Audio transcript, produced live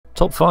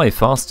Top 5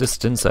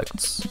 fastest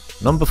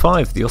insects. Number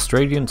 5, the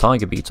Australian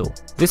tiger beetle.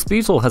 This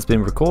beetle has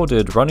been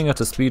recorded running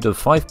at a speed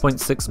of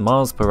 5.6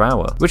 miles per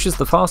hour, which is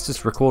the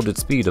fastest recorded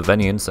speed of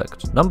any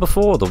insect. Number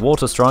 4, the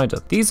water strider.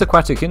 These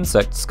aquatic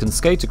insects can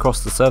skate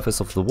across the surface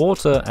of the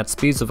water at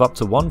speeds of up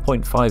to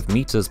 1.5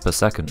 meters per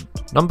second.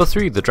 Number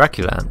 3, the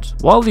Dracula ant.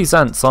 While these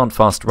ants aren't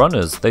fast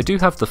runners, they do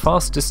have the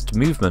fastest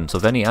movement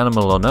of any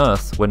animal on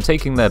Earth when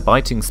taking their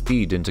biting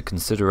speed into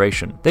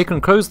consideration. They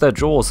can close their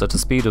jaws at a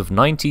speed of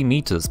 90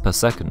 meters per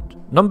second.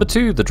 Number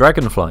 2, the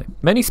dragonfly.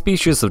 Many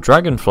species of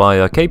dragonfly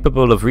are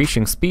capable of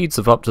reaching speeds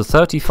of up to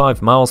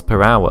 35 miles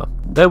per hour.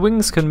 Their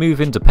wings can move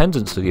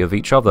independently of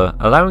each other,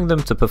 allowing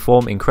them to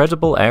perform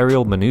incredible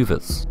aerial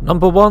maneuvers.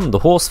 Number 1, the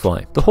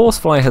horsefly. The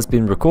horsefly has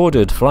been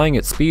recorded flying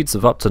at speeds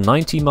of up to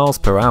 90 miles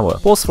per hour.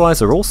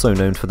 Horseflies are also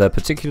known for their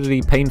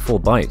particularly painful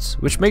bite,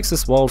 which makes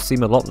this world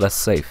seem a lot less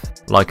safe.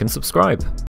 Like and subscribe.